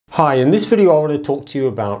Hi, in this video I want to talk to you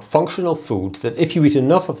about functional foods that, if you eat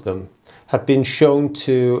enough of them, have been shown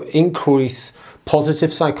to increase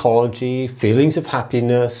positive psychology, feelings of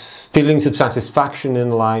happiness, feelings of satisfaction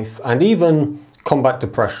in life, and even combat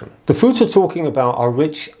depression. The foods we're talking about are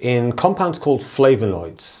rich in compounds called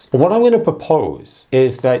flavonoids. But what I'm going to propose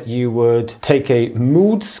is that you would take a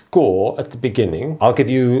mood score at the beginning, I'll give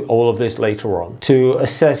you all of this later on, to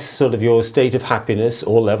assess sort of your state of happiness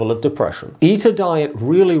or level of depression. Eat a diet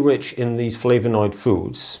really rich in these flavonoid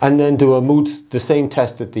foods, and then do the same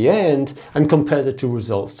test at the end and compare the two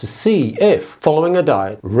results to see if following a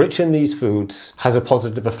diet rich in these foods has a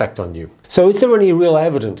positive effect on you. So is there any real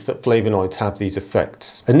evidence that flavonoids have these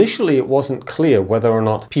effects? Initially, it wasn't clear whether or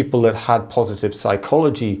not people that had positive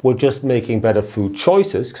psychology were just making better food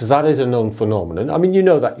choices, because that is a known phenomenon. I mean, you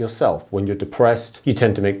know that yourself. When you're depressed, you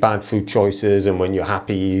tend to make bad food choices, and when you're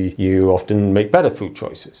happy, you often make better food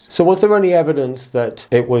choices. So was there any evidence that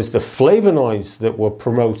it was the flavonoids that were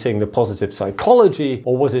promoting the positive psychology,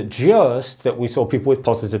 or was it just that we saw people with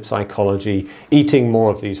positive psychology eating more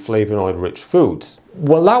of these flavonoid-rich foods?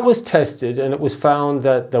 Well, that was tested, and it was found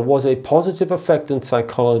that there was a positive effect in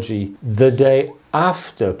psychology the day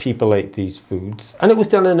after people ate these foods, and it was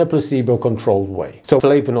done in a placebo-controlled way. So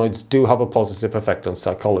flavonoids do have a positive effect on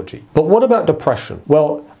psychology. But what about depression?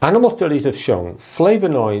 Well, animal studies have shown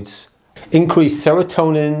flavonoids increase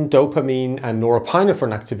serotonin, dopamine, and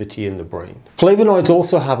norepinephrine activity in the brain. Flavonoids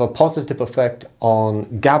also have a positive effect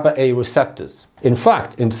on GABA-A receptors. In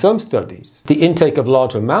fact, in some studies, the intake of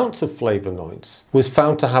large amounts of flavonoids was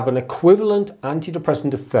found to have an equivalent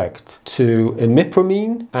antidepressant effect to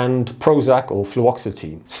imipramine and Prozac or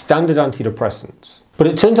fluoxetine, standard antidepressants. But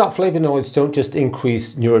it turns out flavonoids don't just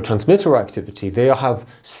increase neurotransmitter activity, they have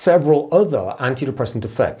several other antidepressant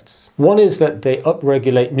effects. One is that they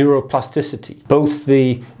upregulate neuroplasticity, both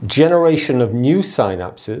the generation of new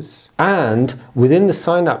synapses, and within the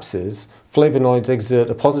synapses, flavonoids exert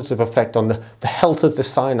a positive effect on the health of the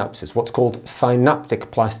synapses, what's called synaptic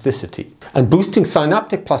plasticity. And boosting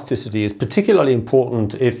synaptic plasticity is particularly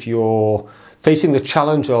important if you're facing the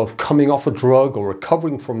challenge of coming off a drug or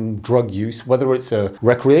recovering from drug use, whether it's a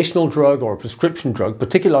recreational drug or a prescription drug,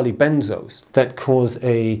 particularly benzos, that cause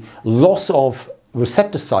a loss of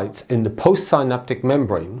receptor sites in the postsynaptic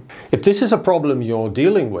membrane. If this is a problem you're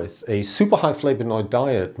dealing with, a super high flavonoid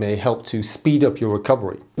diet may help to speed up your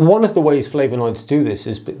recovery. One of the ways flavonoids do this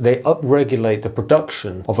is they upregulate the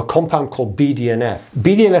production of a compound called BDNF.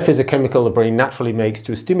 BDNF is a chemical the brain naturally makes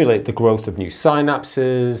to stimulate the growth of new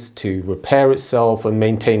synapses, to repair itself and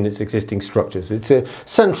maintain its existing structures. It's a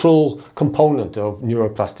central component of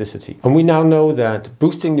neuroplasticity. And we now know that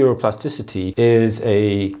boosting neuroplasticity is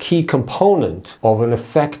a key component of an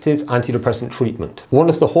effective antidepressant treatment. One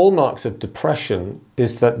of the hallmarks of depression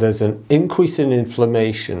is that there's an increase in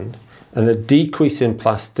inflammation and a decrease in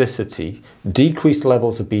plasticity, decreased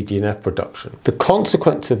levels of BDNF production. The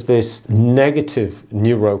consequence of this negative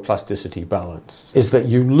neuroplasticity balance is that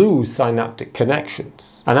you lose synaptic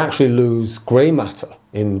connections and actually lose grey matter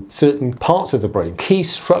in certain parts of the brain, key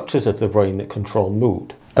structures of the brain that control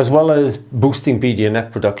mood. As well as boosting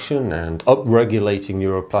BDNF production and upregulating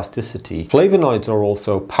neuroplasticity, flavonoids are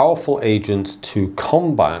also powerful agents to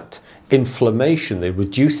combat inflammation. They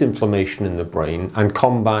reduce inflammation in the brain and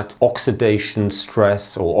combat oxidation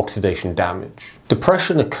stress or oxidation damage.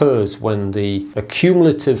 Depression occurs when the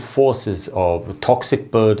accumulative forces of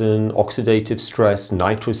toxic burden, oxidative stress,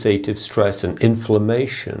 nitrosative stress, and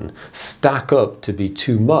inflammation stack up to be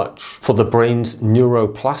too much for the brain's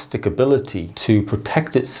neuroplastic ability to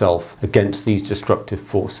protect itself against these destructive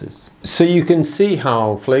forces. So you can see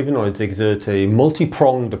how flavonoids exert a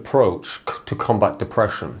multi-pronged approach to combat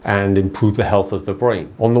depression and improve the health of the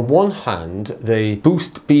brain. On the one hand, they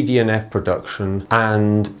boost BDNF production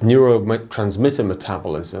and neurotransmitter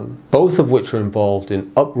metabolism, both of which are involved in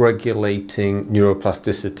upregulating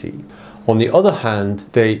neuroplasticity. On the other hand,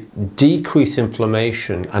 they decrease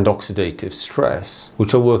inflammation and oxidative stress,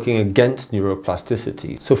 which are working against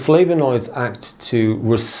neuroplasticity. So flavonoids act to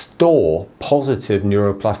restore positive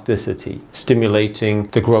neuroplasticity, stimulating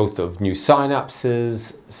the growth of new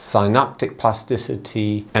synapses, synaptic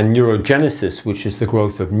plasticity, and neurogenesis, which is the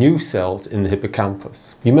growth of new cells in the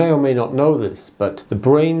hippocampus. You may or may not know this, but the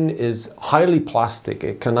brain is highly plastic.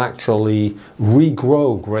 It can actually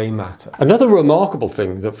regrow grey matter. Another remarkable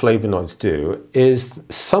thing that flavonoids do is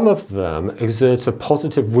some of them exert a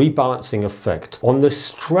positive rebalancing effect on the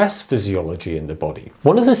stress physiology in the body.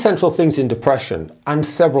 One of the central things in depression and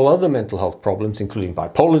several other mental health problems, including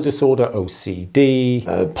bipolar disorder,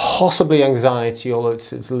 OCD, possibly anxiety, although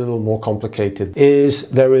it's a little more complicated, is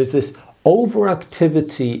there is this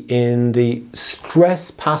overactivity in the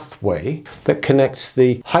stress pathway that connects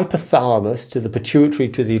the hypothalamus to the pituitary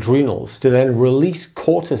to the adrenals to then release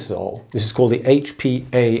cortisol. This is called the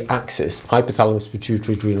HPA axis, hypothalamus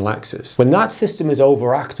pituitary adrenal axis. When that system is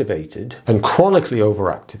overactivated and chronically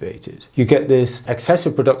overactivated, you get this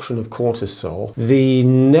excessive production of cortisol. The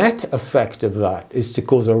net effect of that is to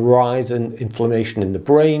cause a rise in inflammation in the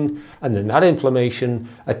brain, and then that inflammation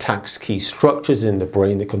attacks key structures in the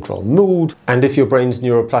brain that control mood. And if your brain's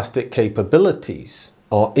neuroplastic capabilities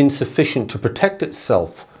are insufficient to protect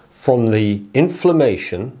itself from the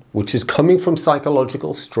inflammation, which is coming from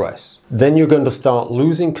psychological stress, then you're going to start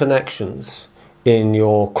losing connections in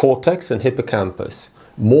your cortex and hippocampus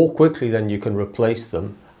more quickly than you can replace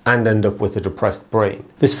them, and end up with a depressed brain.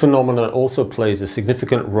 This phenomenon also plays a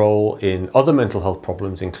significant role in other mental health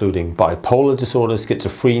problems, including bipolar disorder,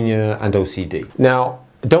 schizophrenia, and OCD. Now,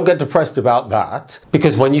 don't get depressed about that,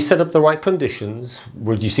 because when you set up the right conditions,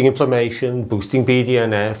 reducing inflammation, boosting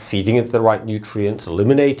BDNF, feeding it the right nutrients,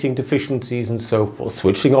 eliminating deficiencies and so forth,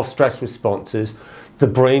 switching off stress responses, the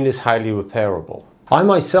brain is highly repairable. I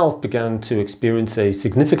myself began to experience a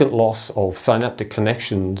significant loss of synaptic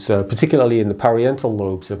connections, particularly in the parietal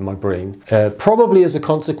lobes of my brain, probably as a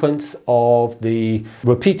consequence of the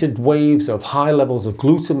repeated waves of high levels of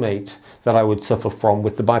glutamate that I would suffer from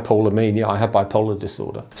with the bipolar mania. I have bipolar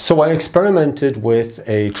disorder. So I experimented with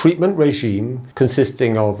a treatment regime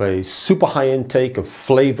consisting of a super high intake of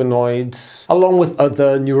flavonoids, along with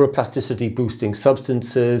other neuroplasticity boosting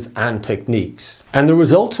substances and techniques. And the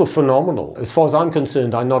results were phenomenal. As far as I'm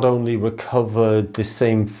concerned, I not only recovered the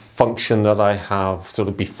same function that I have sort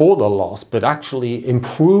of before the loss, but actually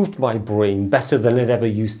improved my brain better than it ever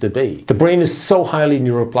used to be. The brain is so highly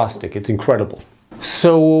neuroplastic, it's incredible.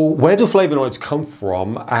 So where do flavonoids come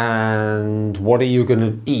from, and what are you going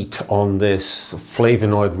to eat on this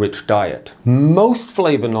flavonoid-rich diet? Most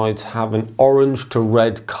flavonoids have an orange to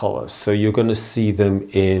red color, so you're going to see them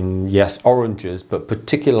in, yes, oranges, but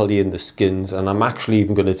particularly in the skins, and I'm actually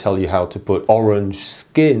even going to tell you how to put orange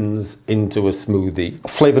skins into a smoothie.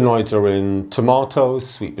 Flavonoids are in tomatoes,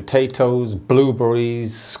 sweet potatoes,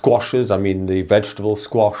 blueberries, squashes, I mean the vegetable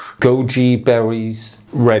squash, goji berries,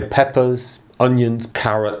 red peppers, onions,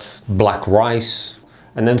 carrots, black rice,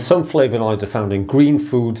 and then some flavonoids are found in green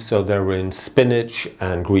foods, so they're in spinach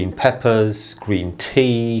and green peppers, green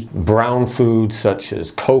tea, brown foods such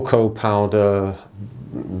as cocoa powder,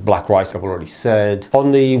 black rice I've already said.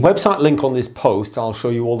 On the website link on this post, I'll show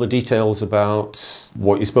you all the details about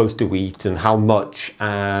what you're supposed to eat and how much,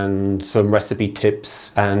 and some recipe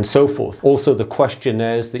tips and so forth. Also the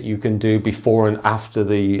questionnaires that you can do before and after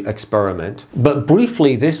the experiment. But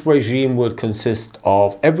briefly, this regime would consist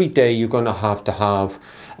of every day you're going to have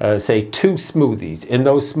say 2 smoothies. In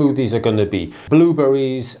those smoothies are going to be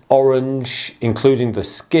blueberries, orange, including the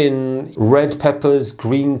skin, red peppers,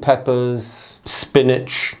 green peppers,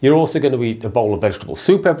 spinach. You're also going to eat a bowl of vegetable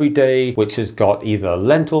soup every day, which has got either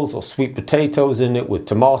lentils or sweet potatoes in it with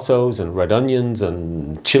tomatoes and red onions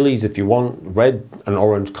and chilies if you want, red and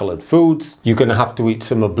orange colored foods. You're going to have to eat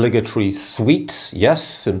some obligatory sweets. Yes,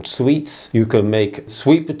 some sweets. You can make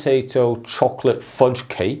sweet potato chocolate fudge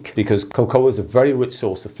cake, because cocoa is a very rich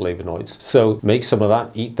source of flavonoids. So make some of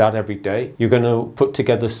that, eat that every day. You're going to put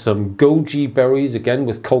together some goji berries, again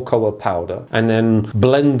with cocoa powder, and then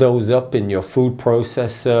blend those up in your food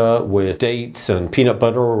processor with dates and peanut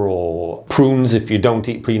butter or prunes if you don't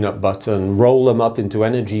eat peanut butter, and roll them up into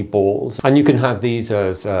energy balls. And you can have these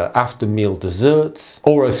as after meal desserts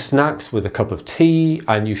or as snacks with a cup of tea.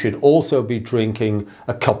 And you should also be drinking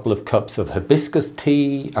a couple of cups of hibiscus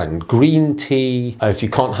tea and green tea. If you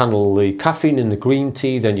can't handle the caffeine in the green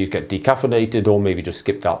tea, then you'd get decaffeinated, or maybe just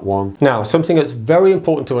skip that one. Now, something that's very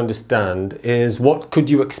important to understand is what could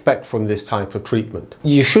you expect from this type of treatment.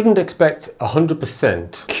 You shouldn't expect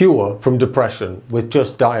 100% cure from depression with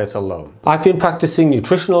just diet alone. I've been practicing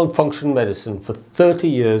nutritional and functional medicine for 30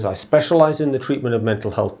 years. I specialize in the treatment of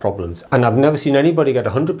mental health problems, and I've never seen anybody get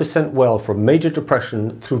 100% well from major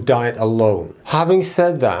depression through diet alone. Having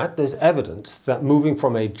said that, there's evidence that moving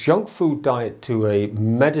from a junk food diet to a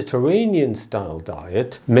Mediterranean style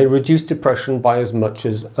diet may reduce depression by as much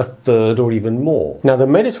as 1/3 or even more. Now, the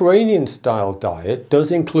Mediterranean style diet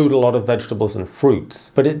does include a lot of vegetables and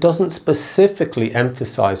fruits, but it doesn't specifically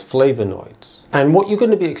emphasize flavonoids. And what you're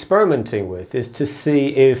going to be experimenting with is to see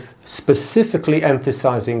if specifically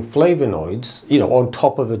emphasizing flavonoids, on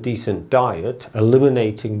top of a decent diet,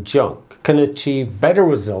 eliminating junk, can achieve better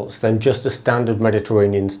results than just a standard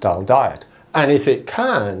Mediterranean style diet. And if it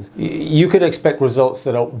can, you could expect results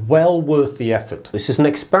that are well worth the effort. This is an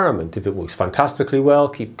experiment. If it works fantastically well,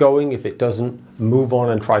 keep going. If it doesn't, move on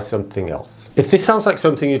and try something else. If this sounds like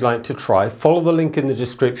something you'd like to try, follow the link in the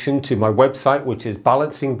description to my website, which is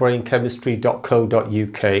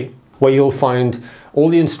balancingbrainchemistry.co.uk, where you'll find all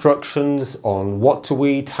the instructions on what to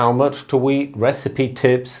eat, how much to eat, recipe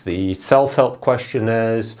tips, the self-help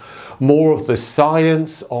questionnaires, more of the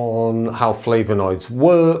science on how flavonoids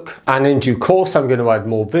work. And in due course, I'm going to add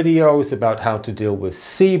more videos about how to deal with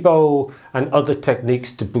SIBO and other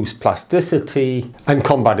techniques to boost plasticity and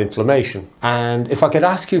combat inflammation. And if I could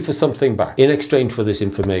ask you for something back in exchange for this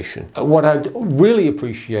information, what I'd really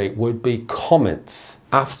appreciate would be comments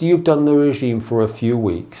after you've done the regime for a few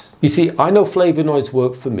weeks. You see, I know flavonoids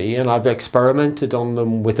work for me and I've experimented on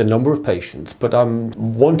them with a number of patients, but I'm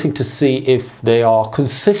wanting to see if they are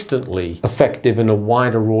consistently effective in a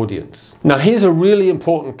wider audience. Now, here's a really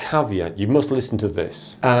important caveat. You must listen to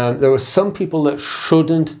this. There are some people that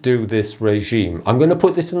shouldn't do this regime. I'm going to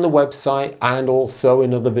put this in the website and also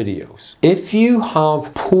in other videos. If you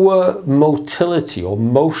have poor motility or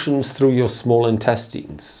motions through your small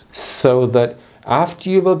intestines, so that after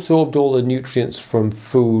you've absorbed all the nutrients from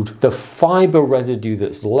food, the fiber residue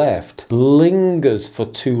that's left lingers for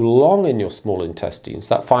too long in your small intestines.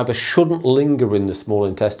 That fiber shouldn't linger in the small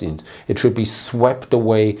intestines. It should be swept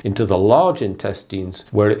away into the large intestines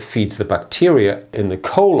where it feeds the bacteria in the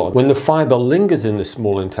colon. When the fiber lingers in the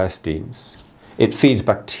small intestines, it feeds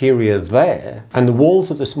bacteria there, and the walls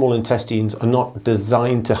of the small intestines are not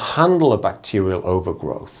designed to handle a bacterial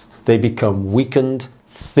overgrowth. They become weakened,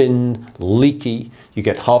 thin, leaky. You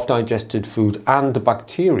get half-digested food and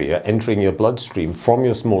bacteria entering your bloodstream from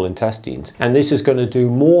your small intestines. And this is going to do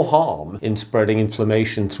more harm in spreading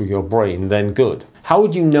inflammation through your brain than good. How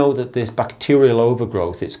would you know that this bacterial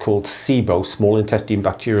overgrowth, it's called SIBO, small intestine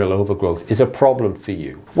bacterial overgrowth, is a problem for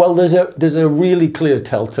you? Well, there's a really clear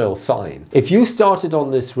telltale sign. If you started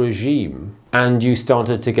on this regime and you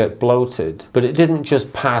started to get bloated, but it didn't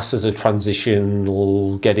just pass as a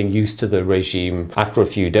transitional getting used to the regime after a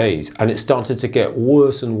few days, and it started to get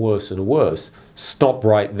worse and worse and worse, stop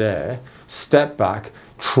right there, step back,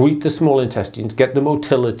 treat the small intestines, get the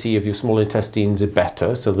motility of your small intestines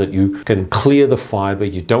better so that you can clear the fiber,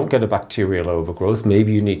 you don't get a bacterial overgrowth,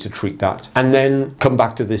 maybe you need to treat that, and then come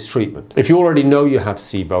back to this treatment. If you already know you have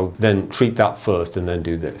SIBO, then treat that first and then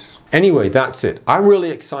do this. Anyway, that's it. I'm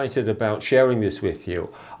really excited about sharing this with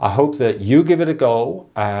you. I hope that you give it a go,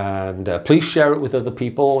 and please share it with other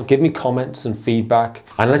people. Give me comments and feedback,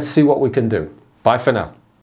 and let's see what we can do. Bye for now.